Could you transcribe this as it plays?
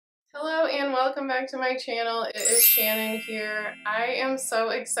and welcome back to my channel. It is Shannon here. I am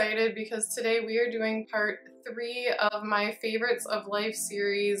so excited because today we are doing part 3 of my Favorites of Life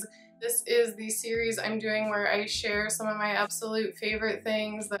series. This is the series I'm doing where I share some of my absolute favorite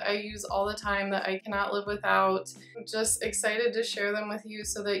things that I use all the time that I cannot live without. I'm just excited to share them with you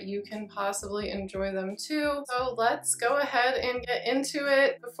so that you can possibly enjoy them too. So let's go ahead and get into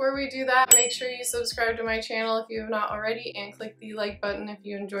it. Before we do that, make sure you subscribe to my channel if you have not already and click the like button if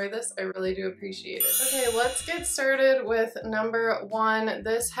you enjoy this. I really do appreciate it. Okay, let's get started with number 1.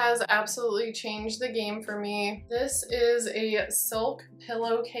 This has absolutely changed the game for me. This is a silk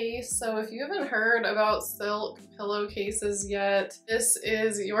pillowcase. So if you haven't heard about silk pillowcases yet, this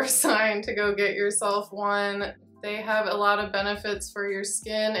is your sign to go get yourself one. They have a lot of benefits for your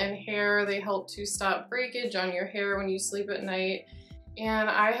skin and hair. They help to stop breakage on your hair when you sleep at night. And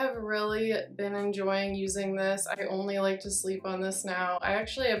I have really been enjoying using this. I only like to sleep on this now. I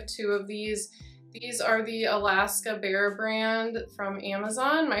actually have 2 of these. These are the Alaska Bear brand from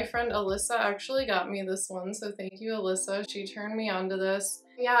Amazon. My friend Alyssa actually got me this one, so thank you, Alyssa. She turned me onto this.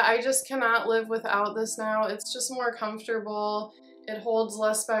 Yeah, I just cannot live without this now. It's just more comfortable. It holds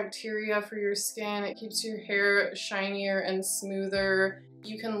less bacteria for your skin. It keeps your hair shinier and smoother.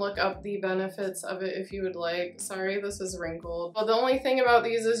 You can look up the benefits of it if you would like. Sorry, this is wrinkled. Well, the only thing about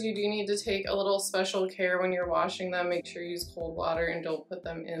these is you do need to take a little special care when you're washing them. Make sure you use cold water and don't put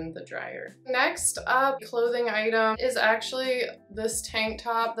them in the dryer. Next up, clothing item is actually this tank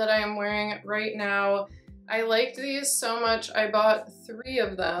top that I am wearing right now. I liked these so much, I bought 3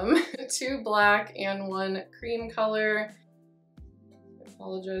 of them. 2 black and 1 cream color. I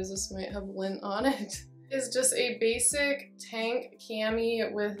apologize, this might have lint on it. Is just a basic tank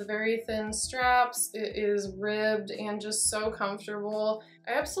cami with very thin straps. It is ribbed and just so comfortable.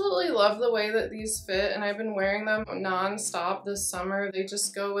 I absolutely love the way that these fit, and I've been wearing them non-stop this summer. They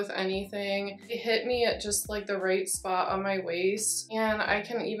just go with anything. They hit me at just like the right spot on my waist, and I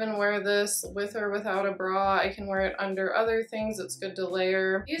can even wear this with or without a bra. I can wear it under other things. It's good to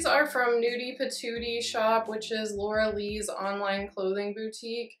layer. These are from Nudie Patootie Shop, which is Laura Lee's online clothing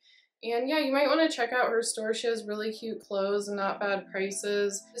boutique. And yeah, you might want to check out her store. She has really cute clothes and not bad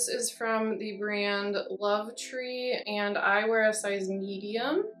prices. This is from the brand Love Tree, and I wear a size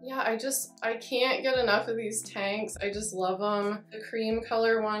medium. Yeah, I can't get enough of these tanks. I just love them. The cream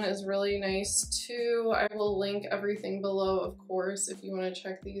color one is really nice too. I will link everything below, of course, if you want to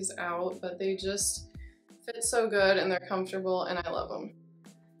check these out, but they just fit so good and they're comfortable and I love them.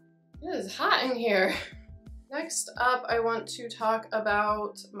 It is hot in here. Next up, I want to talk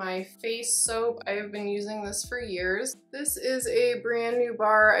about my face soap. I have been using this for years. This is a brand new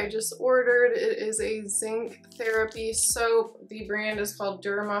bar I just ordered. It is a zinc therapy soap. The brand is called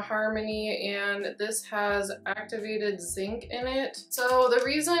Derma Harmony, and this has activated zinc in it. So the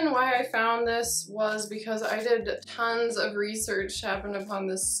reason why I found this was because I did tons of research to happen upon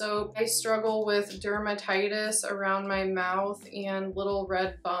this soap. I struggle with dermatitis around my mouth and little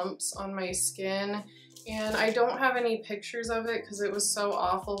red bumps on my skin. And I don't have any pictures of it because it was so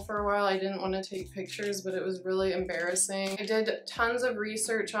awful for a while. I didn't want to take pictures, but it was really embarrassing. I did tons of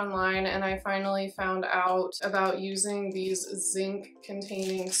research online and I finally found out about using these zinc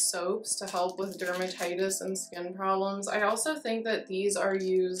containing soaps to help with dermatitis and skin problems. I also think that these are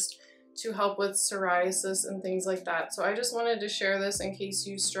used to help with psoriasis and things like that. So I just wanted to share this in case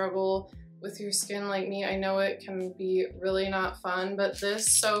you struggle with your skin like me. I know it can be really not fun, but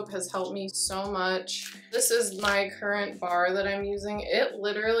this soap has helped me so much. This is my current bar that I'm using. It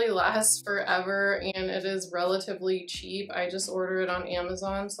literally lasts forever and it is relatively cheap. I just order it on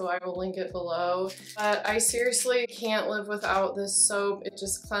Amazon, so I will link it below. But I seriously can't live without this soap. It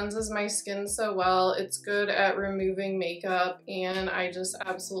just cleanses my skin so well. It's good at removing makeup and I just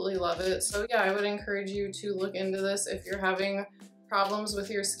absolutely love it. So yeah, I would encourage you to look into this if you're having problems with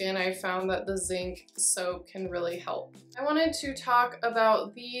your skin. I found that the zinc soap can really help. I wanted to talk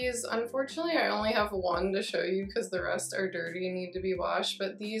about these. Unfortunately, I only have 1 to show you because the rest are dirty and need to be washed,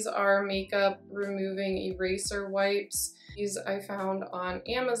 but these are makeup removing eraser wipes. These I found on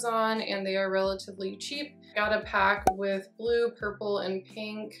Amazon and they are relatively cheap. Got a pack with blue, purple, and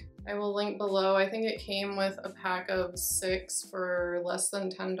pink. I will link below. I think it came with a pack of 6 for less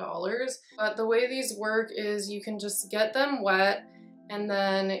than $10. But the way these work is you can just get them wet and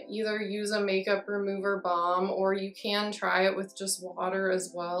then either use a makeup remover balm, or you can try it with just water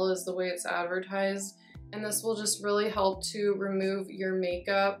as well, as the way it's advertised. And this will just really help to remove your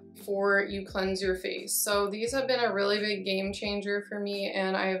makeup before you cleanse your face. So these have been a really big game changer for me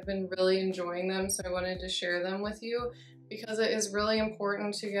and I have been really enjoying them, so I wanted to share them with you. because it is really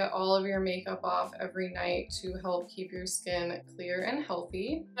important to get all of your makeup off every night to help keep your skin clear and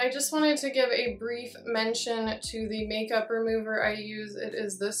healthy. I just wanted to give a brief mention to the makeup remover I use. It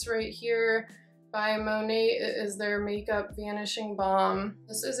is this right here by Monet. It is their Makeup Vanishing Balm.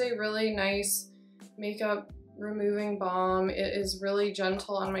 This is a really nice makeup removing balm. It is really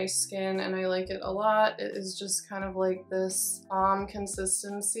gentle on my skin and I like it a lot. It is just kind of like this balm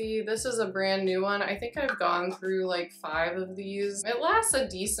consistency. This is a brand new one. I think I've gone through like 5 of these. It lasts a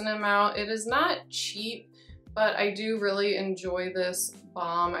decent amount. It is not cheap, but I do really enjoy this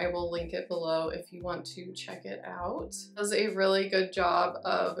balm. I will link it below if you want to check it out. It does a really good job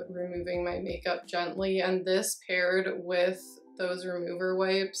of removing my makeup gently, and this paired with those remover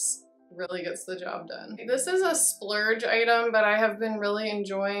wipes really gets the job done. This is a splurge item, but I have been really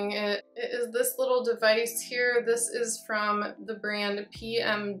enjoying it. It is this little device here. This is from the brand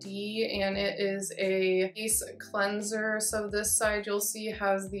PMD, and it is a face cleanser. So this side you'll see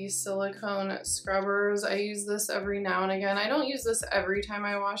has these silicone scrubbers. I use this every now and again. I don't use this every time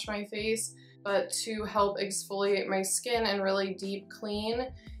I wash my face, but to help exfoliate my skin and really deep clean.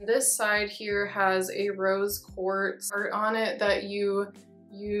 This side here has a rose quartz art on it that you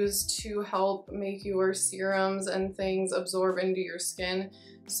use to help make your serums and things absorb into your skin.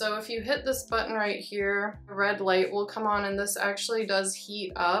 So if you hit this button right here, a red light will come on, and this actually does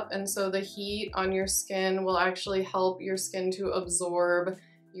heat up, and so the heat on your skin will actually help your skin to absorb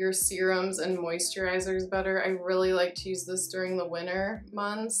your serums and moisturizers better. I really like to use this during the winter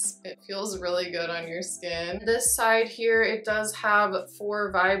months. It feels really good on your skin. This side here, it does have 4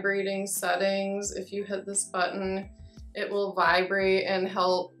 vibrating settings. If you hit this button, it will vibrate and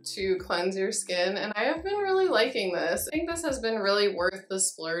help to cleanse your skin, and I have been really liking this. I think this has been really worth the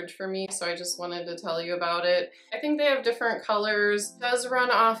splurge for me, so I just wanted to tell you about it. I think they have different colors. It does run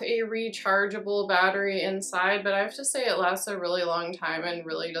off a rechargeable battery inside, but I have to say it lasts a really long time and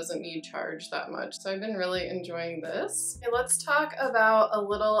really doesn't need charge that much, so I've been really enjoying this. Okay, let's talk about a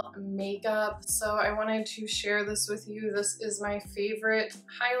little makeup. So I wanted to share this with you. This is my favorite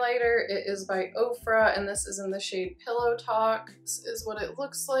highlighter. It is by Ofra, and this is in the shade Pillow Talk. This is what it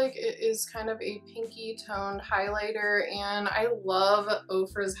looks like. It is kind of a pinky toned highlighter, and I love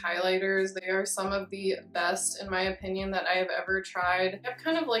Ofra's highlighters. They are some of the best, in my opinion, that I have ever tried. They have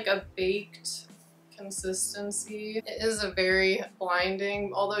kind of like a baked consistency. It is a very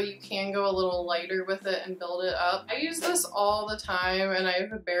blinding, although you can go a little lighter with it and build it up. I use this all the time and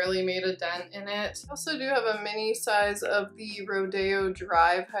I've barely made a dent in it. I also do have a mini size of the Rodeo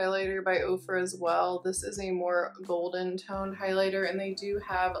Drive highlighter by Ofra as well. This is a more golden toned highlighter, and they do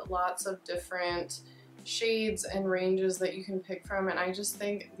have lots of different shades and ranges that you can pick from, and I just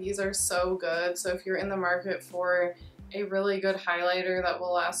think these are so good. So if you're in the market for a really good highlighter that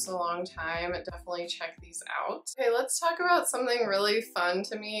will last a long time, definitely check these out. Okay, let's talk about something really fun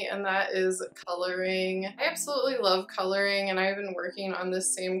to me, and that is coloring. I absolutely love coloring, and I've been working on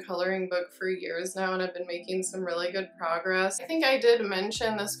this same coloring book for years now, and I've been making some really good progress. I think I did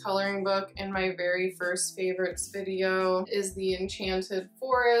mention this coloring book in my very first favorites video. It is The Enchanted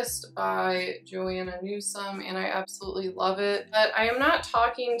Forest by Joanna Newsom, and I absolutely love it. But I am not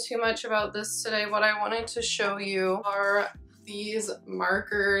talking too much about this today. What I wanted to show you are these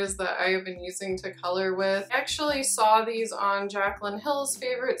markers that I have been using to color with. I actually saw these on Jaclyn Hill's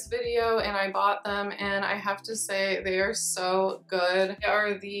favorites video, and I bought them, and I have to say they are so good. They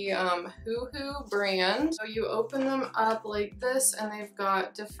are the Hoo Hoo brand. So you open them up like this, and they've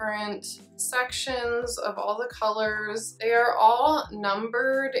got different sections of all the colors. They are all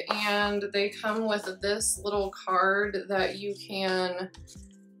numbered, and they come with this little card that you can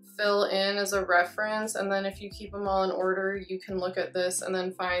fill in as a reference, and then if you keep them all in order, you can look at this and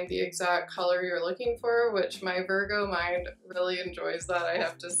then find the exact color you're looking for, which my Virgo mind really enjoys that, I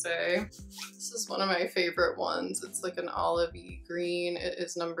have to say. This is one of my favorite ones. It's like an olivey green. It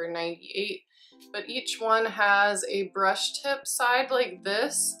is number 98, but each one has a brush tip side like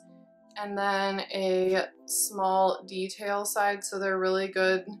this, and then a small detail side, so they're really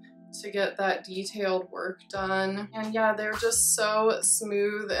good to get that detailed work done. And yeah, they're just so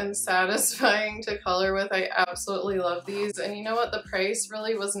smooth and satisfying to color with. I absolutely love these. And you know what? The price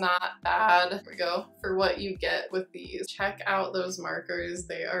really was not bad. Here we go. For what you get with these. Check out those markers.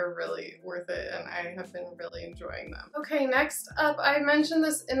 They are really worth it, and I have been really enjoying them. Okay, next up, I mentioned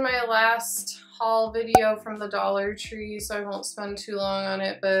this in my last haul video from the Dollar Tree, so I won't spend too long on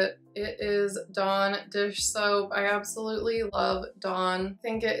it, but it is Dawn dish soap. I absolutely love Dawn. I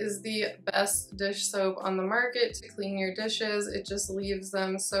think it is the best dish soap on the market to clean your dishes. It just leaves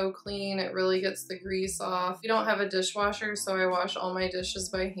them so clean. It really gets the grease off. We don't have a dishwasher, so I wash all my dishes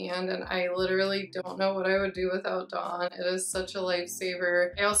by hand, and I literally don't know what I would do without Dawn. It is such a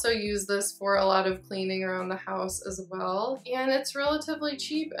lifesaver. I also use this for a lot of cleaning around the house as well, and it's relatively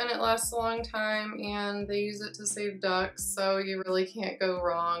cheap and it lasts a long time, and they use it to save ducks, so you really can't go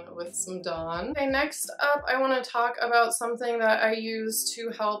wrong with some Dawn. Okay, next up I want to talk about something that I use to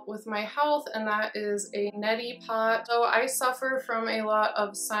help with my health, and that is a neti pot. So I suffer from a lot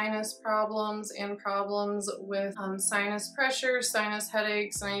of sinus problems and problems with sinus pressure, sinus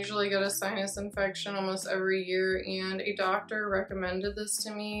headaches, and I usually get a sinus infection almost every year, and a doctor recommended this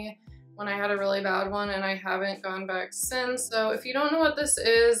to me when I had a really bad one, and I haven't gone back since. So if you don't know what this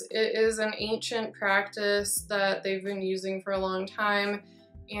is, it is an ancient practice that they've been using for a long time,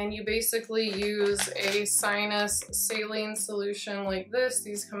 and you basically use a sinus saline solution like this.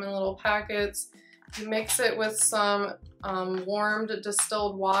 These come in little packets. You mix it with some warmed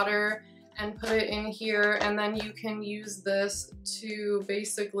distilled water and put it in here, and then you can use this to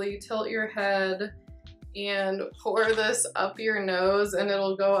basically tilt your head and pour this up your nose, and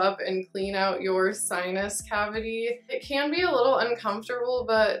it'll go up and clean out your sinus cavity. It can be a little uncomfortable,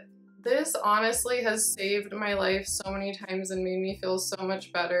 but this honestly has saved my life so many times and made me feel so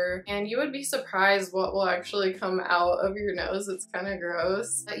much better. And you would be surprised what will actually come out of your nose. It's kind of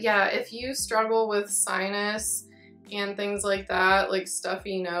gross. But yeah, if you struggle with sinus and things like that, like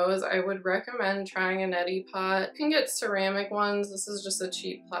stuffy nose, I would recommend trying a neti pot. You can get ceramic ones. This is just a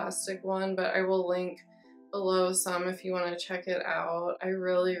cheap plastic one, but I will link below some if you want to check it out. I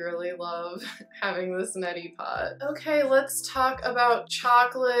really, really love having this neti pot. Okay, let's talk about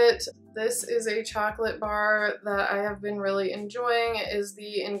chocolate. This is a chocolate bar that I have been really enjoying. It is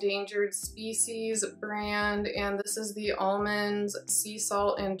the Endangered Species brand, and this is the almonds, sea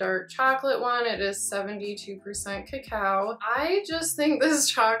salt, and dark chocolate one. It is 72% cacao. I just think this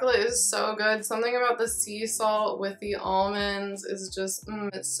chocolate is so good. Something about the sea salt with the almonds is just,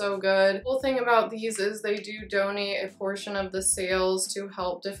 it's so good. The cool thing about these is they do donate a portion of the sales to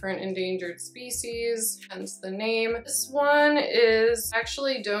help different endangered species, hence the name. This one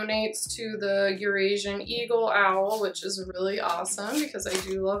actually donates to the Eurasian eagle owl, which is really awesome because I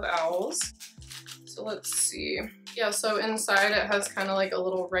do love owls. So let's see. Yeah, so inside it has kind of like a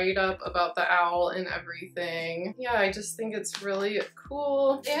little write-up about the owl and everything. Yeah, I just think it's really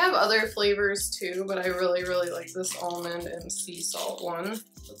cool. They have other flavors too, but I really, really like this almond and sea salt one.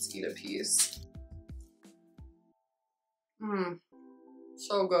 Let's eat a piece.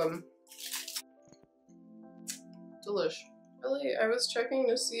 So good. Delish. Really, I was checking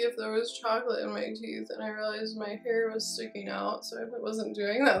to see if there was chocolate in my teeth, and I realized my hair was sticking out, so I wasn't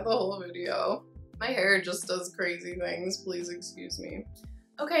doing that the whole video. My hair just does crazy things, please excuse me.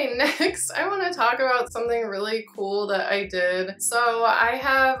 Okay, next I want to talk about something really cool that I did. So I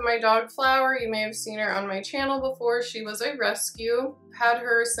have my dog Flower. You may have seen her on my channel before. She was a rescue. Had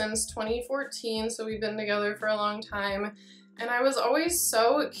her since 2014, so we've been together for a long time. And I was always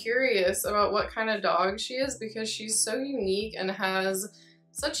so curious about what kind of dog she is because she's so unique and has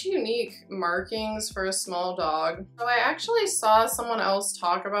such unique markings for a small dog. So I actually saw someone else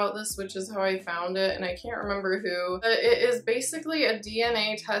talk about this, which is how I found it, and I can't remember who. But it is basically a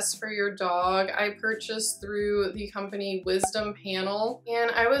DNA test for your dog. I purchased through the company Wisdom Panel,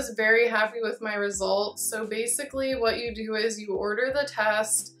 and I was very happy with my results. So basically what you do is you order the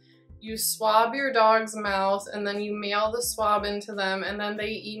test, you swab your dog's mouth, and then you mail the swab into them, and then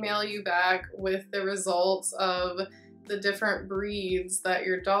they email you back with the results of the different breeds that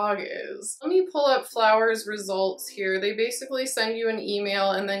your dog is. Let me pull up Flower's results here. They basically send you an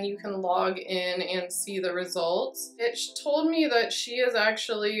email and then you can log in and see the results. It told me that she is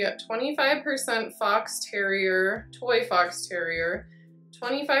actually 25% Fox Terrier, toy Fox Terrier,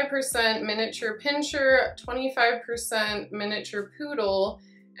 25% miniature pinscher, 25% miniature poodle,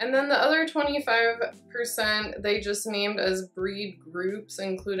 and then the other 25% they just named as breed groups,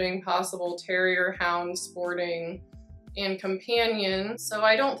 including possible terrier, hound, sporting, and companion. So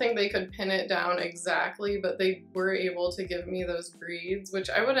I don't think they could pin it down exactly, but they were able to give me those breeds, which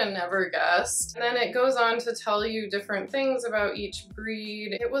I would have never guessed. And then it goes on to tell you different things about each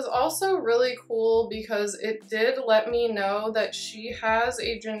breed. It was also really cool because it did let me know that she has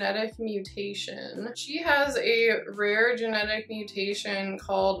a genetic mutation. She has a rare genetic mutation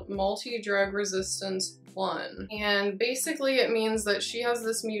called multi-drug resistance 1. And basically it means that she has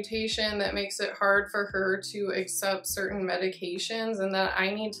this mutation that makes it hard for her to accept certain medications, and that I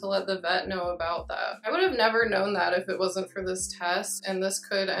need to let the vet know about that. I would have never known that if it wasn't for this test, and this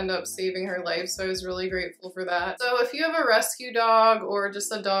could end up saving her life, so I was really grateful for that. So if you have a rescue dog or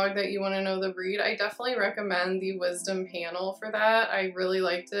just a dog that you want to know the breed, I definitely recommend the Wisdom panel for that. I really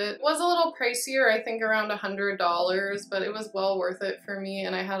liked it. It was a little pricier, I think around $100, but it was well worth it for me,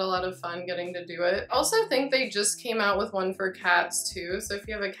 and I had a lot of fun getting to do it. I also think they just came out with one for cats too, so if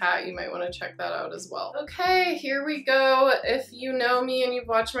you have a cat, you might want to check that out as well. Okay, here we go. If you know me and you've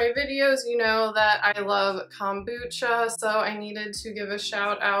watched my videos, you know that I love kombucha, so I needed to give a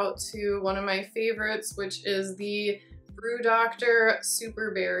shout out to one of my favorites, which is the Brew Doctor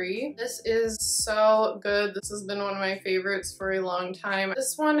Super Berry. This is so good. This has been one of my favorites for a long time.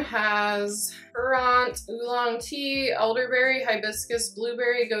 This one has currant, oolong tea, elderberry, hibiscus,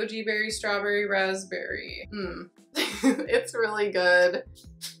 blueberry, goji berry, strawberry, raspberry. It's really good.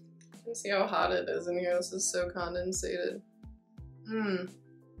 You can see how hot it is in here. This is so condensated.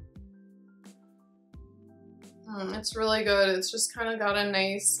 It's really good. It's just kind of got a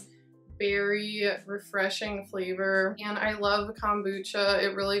nice berry refreshing flavor, and I love kombucha.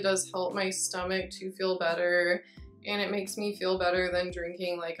 It really does help my stomach to feel better, and it makes me feel better than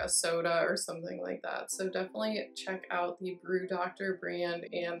drinking like a soda or something like that. So definitely check out the Brew Doctor brand,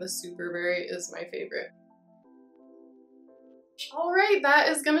 and the Super Berry is my favorite. Alright, that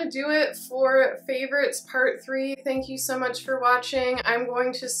is gonna do it for favorites part 3. Thank you so much for watching. I'm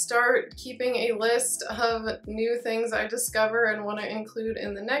going to start keeping a list of new things I discover and want to include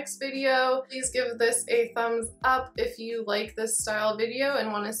in the next video. Please give this a thumbs up if you like this style video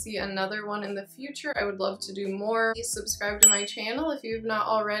and want to see another one in the future. I would love to do more. Please subscribe to my channel if you've not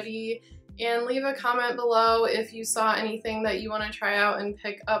already, and leave a comment below if you saw anything that you want to try out and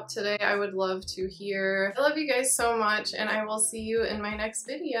pick up today. I would love to hear. I love you guys so much, and I will see you in my next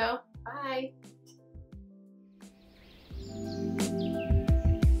video. Bye!